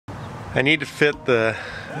I need to fit the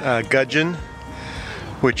gudgeon,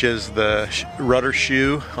 which is the rudder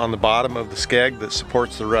shoe on the bottom of the skeg that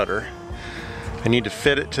supports the rudder. I need to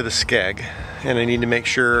fit it to the skeg, and I need to make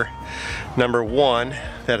sure, number one,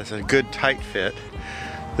 that it's a good tight fit,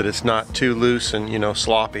 that it's not too loose and, you know,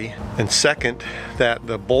 sloppy. And second, that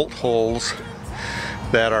the bolt holes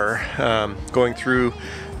that are going through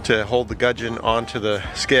to hold the gudgeon onto the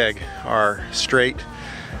skeg are straight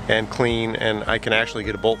and clean, and I can actually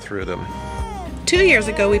get a bolt through them. 2 years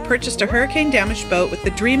ago, we purchased a hurricane-damaged boat with the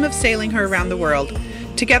dream of sailing her around the world.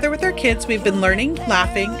 Together with our kids, we've been learning,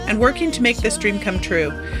 laughing, and working to make this dream come true.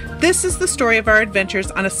 This is the story of our adventures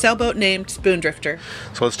on a sailboat named Spoondrifter.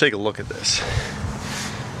 So let's take a look at this.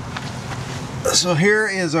 So here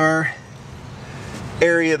is our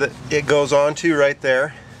area that it goes onto right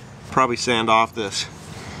there. Probably sand off this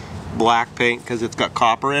black paint because it's got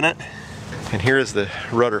copper in it. And here is the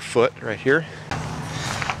rudder foot right here.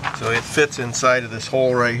 So it fits inside of this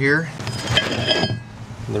hole right here.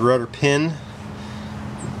 And the rudder pin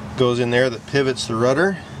goes in there that pivots the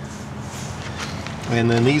rudder.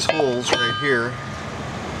 And then these holes right here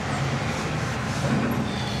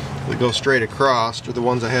that go straight across are the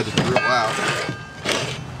ones I had to drill out.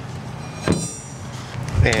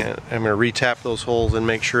 And I'm going to re-tap those holes and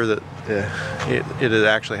make sure that it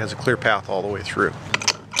actually has a clear path all the way through.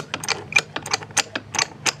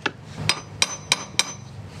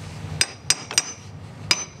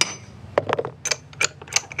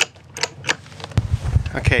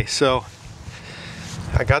 Okay, so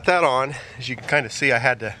I got that on. As you can kind of see, I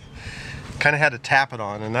had to tap it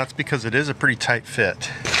on, and that's because it is a pretty tight fit.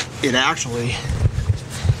 It actually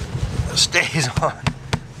stays on.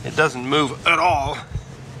 It doesn't move at all,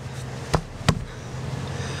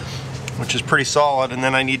 which is pretty solid. And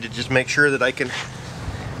then I need to just make sure that I can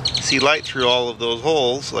see light through all of those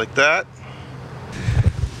holes like that.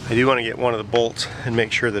 I do want to get one of the bolts and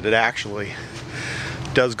make sure that it actually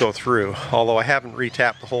does go through, although I haven't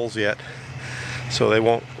re-tapped the holes yet, so they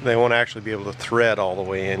won't actually be able to thread all the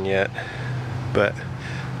way in yet, but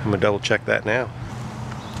I'm gonna double check that now.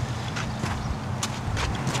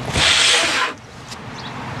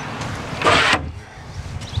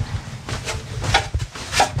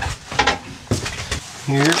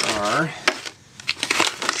 Here are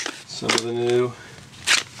some of the new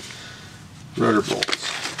rudder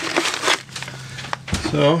bolts.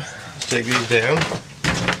 So let's take these down,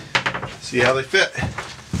 see how they fit.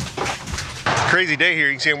 Crazy day here.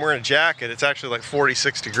 You can see I'm wearing a jacket. It's actually like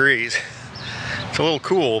 46 degrees. It's a little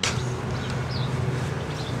cool.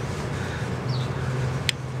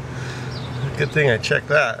 Good thing I checked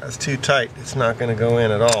that. That's too tight. It's not going to go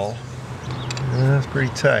in at all. That's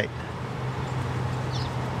pretty tight.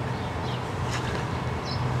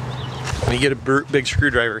 You get a big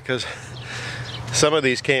screwdriver, because some of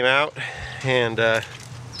these came out and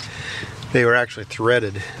they were actually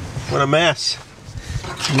threaded. What a mess.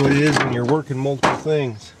 What it is when you're working multiple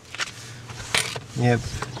things. You have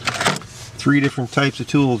 3 different types of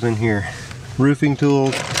tools in here. Roofing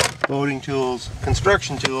tools, boating tools,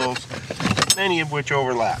 construction tools, many of which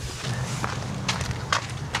overlap.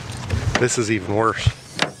 This is even worse.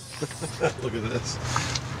 Look at this.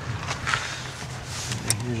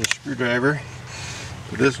 Here's a screwdriver.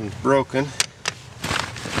 This one's broken.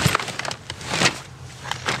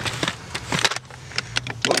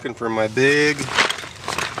 Looking for my big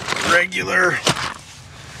regular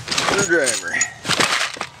screwdriver.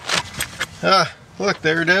 Ah, look,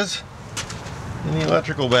 there it is in the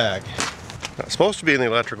electrical bag. Not supposed to be in the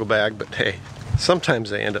electrical bag, but hey, sometimes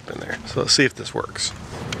they end up in there. So let's see if this works.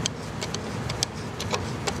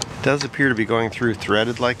 It does appear to be going through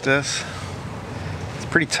threaded like this. It's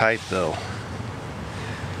pretty tight though,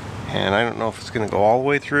 and I don't know if it's going to go all the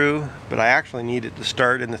way through, but I actually need it to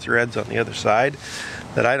start in the threads on the other side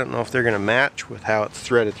that I don't know if they're going to match with how it's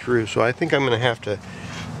threaded through. So I think I'm going to have to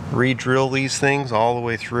re-drill these things all the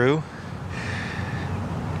way through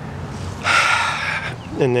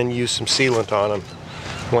and then use some sealant on them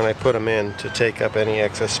when I put them in to take up any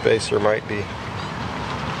excess space there might be.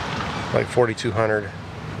 Like 4,200,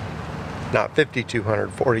 not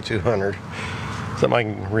 5,200, 4,200. Something I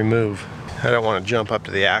can remove. I don't want to jump up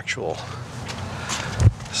to the actual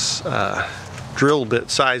drill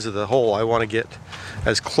bit size of the hole. I want to get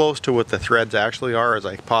as close to what the threads actually are as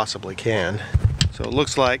I possibly can. So it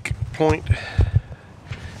looks like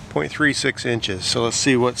 0.36 inches. So let's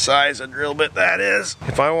see what size a drill bit that is.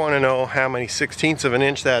 If I want to know how many 1/16 of an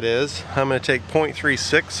inch that is, I'm going to take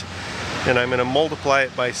 0.36 and I'm going to multiply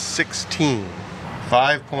it by 16.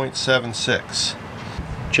 5.76.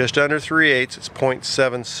 just under 3/8. It's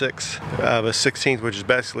 0.76 of a 16th, which is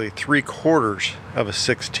basically 3/4 of a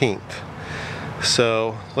 16th.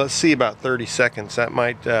 So let's see about 30 seconds. That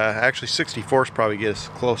might actually 64 probably get us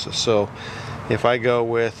closest. So if I go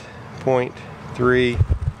with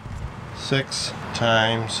 0.36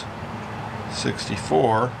 times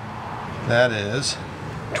 64, that is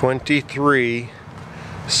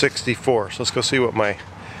 23/64. So let's go see what my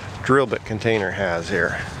drill bit container has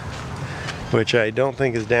here, which I don't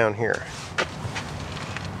think is down here.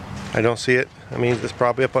 I don't see it. That means it's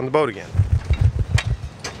probably up on the boat again.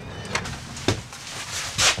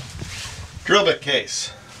 Drill bit case.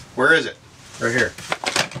 Where is it? Right here.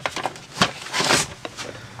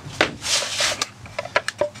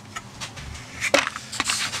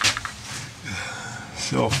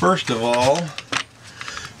 So first of all,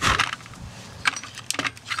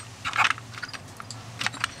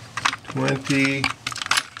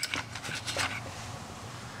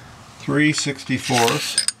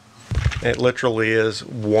 (3/64). It literally is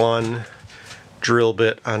one drill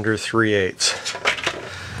bit under 3/8.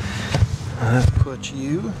 Let's put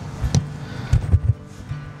you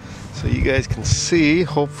so you guys can see,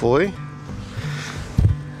 hopefully.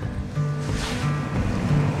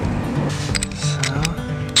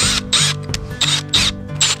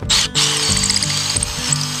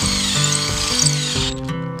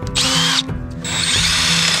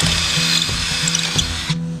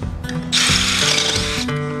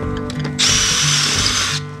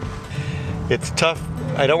 It's tough.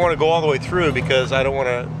 I don't want to go all the way through because I don't want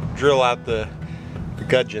to drill out the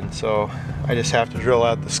gudgeon, so I just have to drill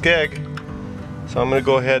out the skeg. So I'm going to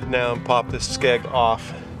go ahead now and pop this skeg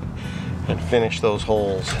off and finish those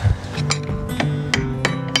holes.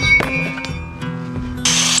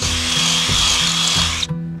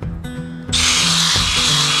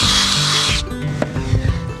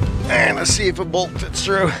 And let's see if a bolt fits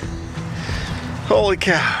through. Holy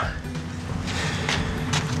cow.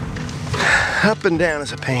 Up and down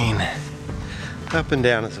is a pain. Up and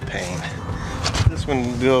down is a pain. This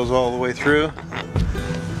one goes all the way through.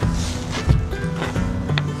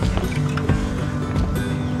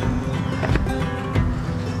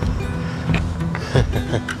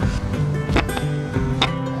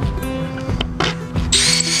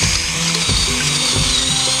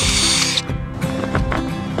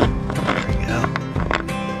 There we go.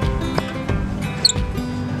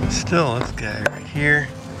 Still, this guy right here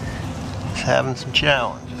is having some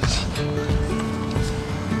challenges.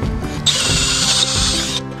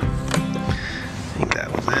 I think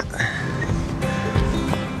that was it.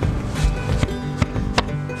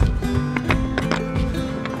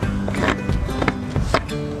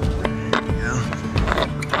 There we go.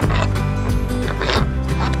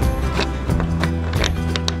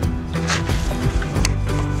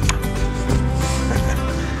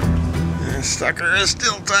 This sucker is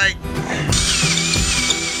still tight.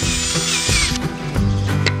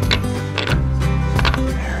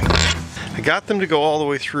 I got them to go all the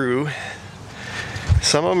way through.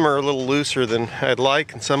 Some of them are a little looser than I'd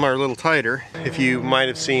like, and some are a little tighter. If you might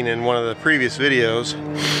have seen in one of the previous videos,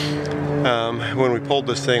 when we pulled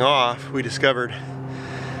this thing off, we discovered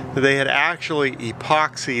that they had actually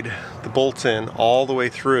epoxied the bolts in all the way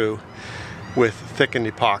through with thickened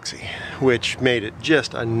epoxy, which made it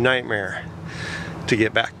just a nightmare to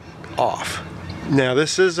get back off. Now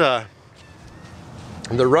this is the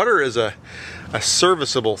rudder is a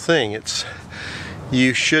serviceable thing.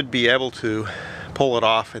 You should be able to pull it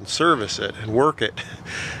off and service it and work it,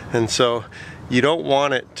 and so you don't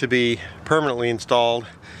want it to be permanently installed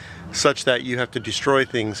such that you have to destroy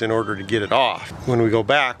things in order to get it off. When we go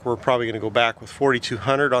back, we're probably going to go back with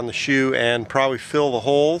 4200 on the shoe and probably fill the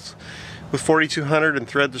holes with 4200 and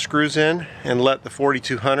thread the screws in and let the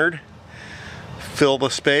 4200 fill the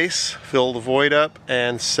space, fill the void up,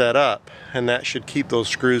 and set up. And that should keep those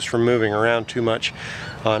screws from moving around too much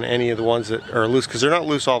on any of the ones that are loose, because they're not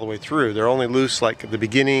loose all the way through. They're only loose like at the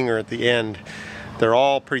beginning or at the end. They're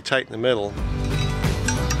all pretty tight in the middle.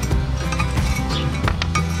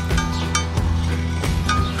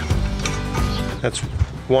 That's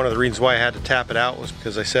one of the reasons why I had to tap it out, was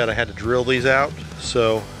because I said I had to drill these out.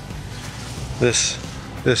 So this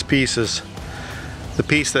piece is the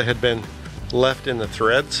piece that had been left in the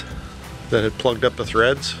threads, that had plugged up the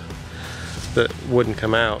threads that wouldn't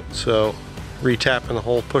come out. So retapping the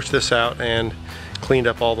hole, pushed this out and cleaned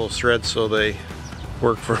up all those threads so they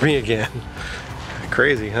work for me again.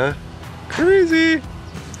 Crazy, huh? Crazy!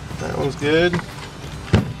 That one's good.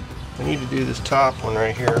 I need to do this top one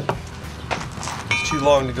right here. It's too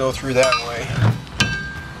long to go through that way,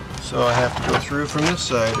 so I have to go through from this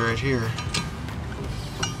side right here.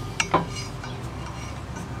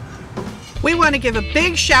 We want to give a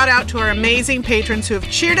big shout out to our amazing patrons who have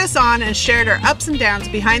cheered us on and shared our ups and downs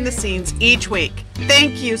behind the scenes each week.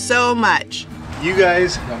 Thank you so much. You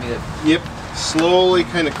guys, yep, slowly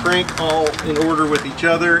kind of crank all in order with each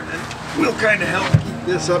other, and we'll kind of help keep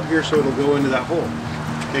this up here so it'll go into that hole.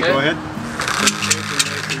 Okay, go ahead.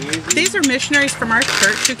 These are missionaries from our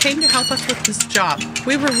church who came to help us with this job.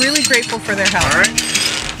 We were really grateful for their help. All right,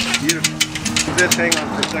 beautiful. This, hang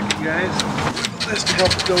on for a second, guys. This to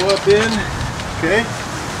help it go up in. Okay,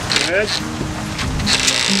 go ahead.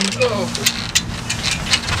 Oh.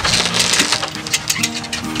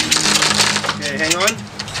 Okay, hang on.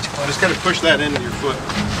 I'll just kind of push that into your foot.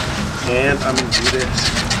 And I'm going to do this.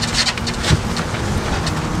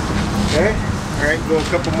 Okay, all right, go a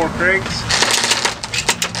couple more cranks.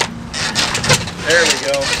 There we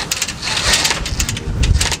go.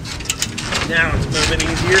 Now it's moving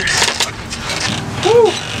easier. Woo!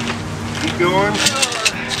 Keep going.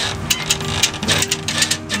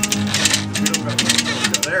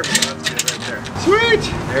 There we go. That's good right there. Sweet!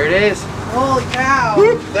 There it is. Holy cow!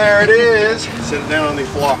 Whoop, there it is. Set it down on these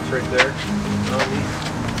blocks right there.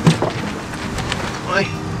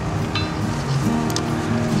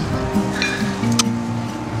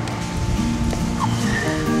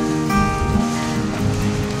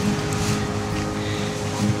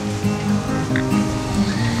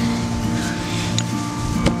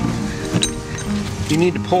 You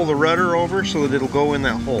need to pull the rudder over so that it'll go in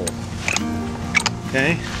that hole.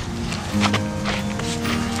 Okay?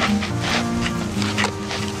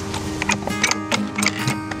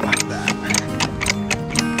 Like that.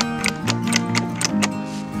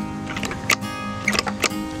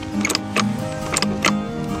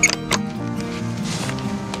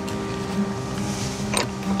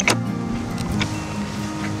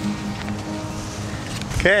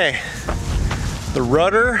 Okay. The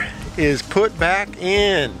rudder is put back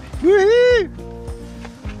in. Woohoo!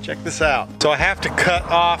 Check this out. So I have to cut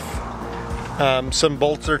off some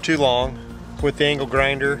bolts that are too long with the angle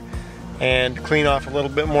grinder and clean off a little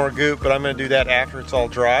bit more goop, but I'm going to do that after it's all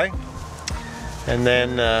dry, and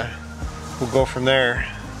then we'll go from there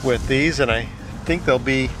with these, and I think they'll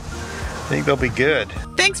be good.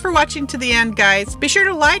 Thanks for watching to the end, guys. Be sure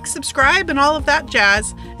to like, subscribe, and all of that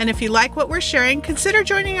jazz. And if you like what we're sharing, consider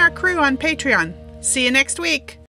joining our crew on Patreon. See you next week.